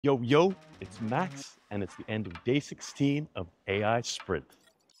Yo, yo, it's Max, and it's the end of day 16 of AI Sprint.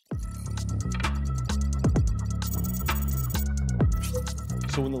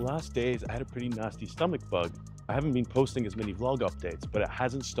 So in the last days, I had a pretty nasty stomach bug. I haven't been posting as many vlog updates, but it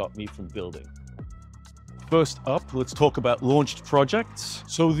hasn't stopped me from building. First up, let's talk about launched projects.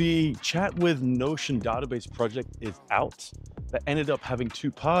 So the Chat with Notion database project is out. That ended up having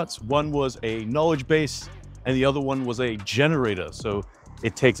two parts. One was a knowledge base, and the other one was a generator. So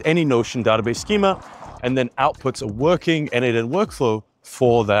it takes any Notion database schema and then outputs a working end-to-end workflow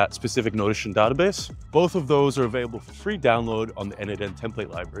for that specific Notion database. Both of those are available for free download on the end-to-end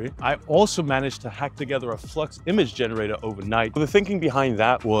template library. I also managed to hack together a Flux image generator overnight. The thinking behind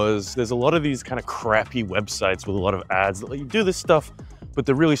that was there's a lot of these kind of crappy websites with a lot of ads that let you do this stuff, but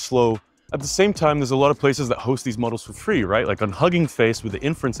they're really slow. At the same time, there's a lot of places that host these models for free, right? Like on Hugging Face with the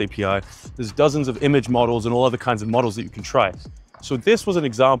inference API, there's dozens of image models and all other kinds of models that you can try. So this was an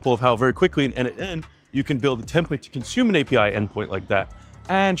example of how very quickly in end-to-end, you can build a template to consume an API endpoint like that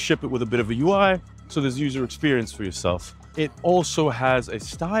and ship it with a bit of a UI, so there's user experience for yourself. It also has a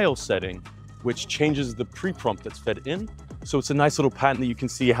style setting, which changes the pre-prompt that's fed in. So it's a nice little pattern that you can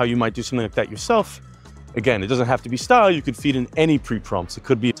see how you might do something like that yourself. Again, it doesn't have to be style, you could feed in any pre-prompts. It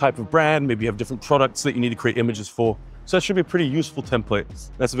could be a type of brand, maybe you have different products that you need to create images for. So that should be a pretty useful template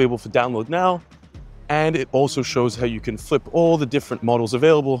that's available for download now. And it also shows how you can flip all the different models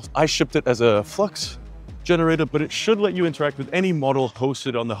available. I shipped it as a Flux generator, but it should let you interact with any model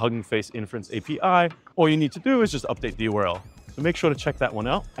hosted on the Hugging Face inference API. All you need to do is just update the URL. So make sure to check that one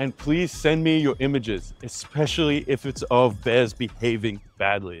out. And please send me your images, especially if it's of bears behaving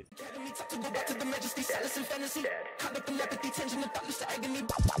badly.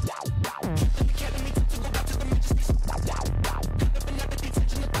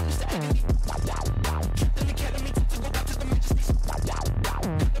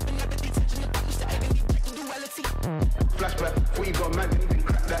 Flashback, what you got, man? You can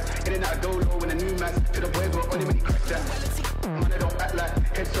crack that. In and out, go low when a new man to the boy got only when he crack that. Man, I don't act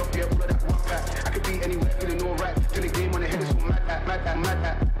like heads up, yeah, all of that one pack. I could be anywhere, feeling alright. Till the game on the head is all mad at.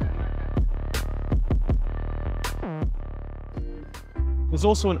 There's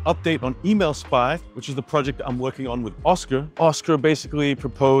also an update on Email Spy, which is the project I'm working on with Oscar. Oscar basically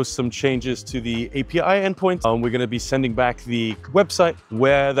proposed some changes to the API endpoint. We're going to be sending back the website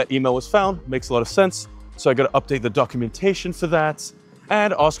where that email was found. Makes a lot of sense. So I got to update the documentation for that.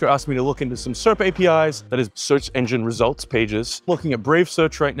 And Oscar asked me to look into some SERP APIs, that is search engine results pages. Looking at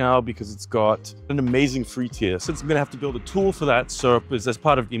BraveSearch right now because it's got an amazing free tier. Since I'm gonna have to build a tool for that, SERP is as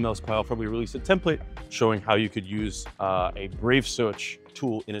part of Email Spy, I'll probably release a template showing how you could use a BraveSearch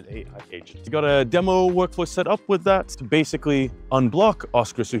tool in an AI agent. We got a demo workflow set up with that to basically unblock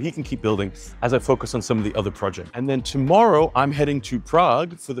Oscar so he can keep building as I focus on some of the other projects. And then tomorrow I'm heading to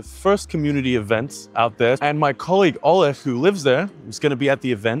Prague for the first community event out there. And my colleague Oleg, who lives there, is going to be at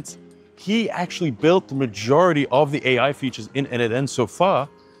the event. He actually built the majority of the AI features in end-to-end so far.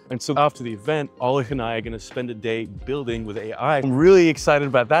 And so after the event, Oleg and I are going to spend a day building with AI. I'm really excited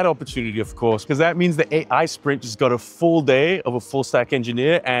about that opportunity, of course, because that means the AI Sprint just got a full day of a full stack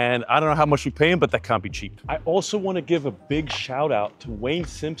engineer, and I don't know how much we pay him, but that can't be cheap. I also want to give a big shout out to Wayne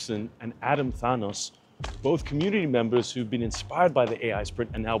Simpson and Adam Thanos, both community members who've been inspired by the AI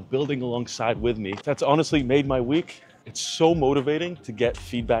Sprint and now building alongside with me. That's honestly made my week. It's so motivating to get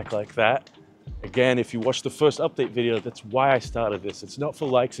feedback like that. Again, if you watch the first update video, that's why I started this. It's not for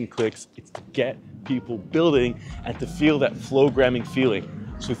likes and clicks, it's to get people building and to feel that flow-gramming feeling.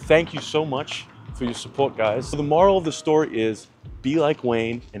 So thank you so much for your support, guys. So the moral of the story is be like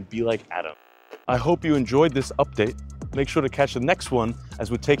Wayne and be like Adam. I hope you enjoyed this update. Make sure to catch the next one as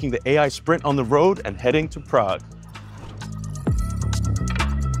we're taking the AI Sprint on the road and heading to Prague.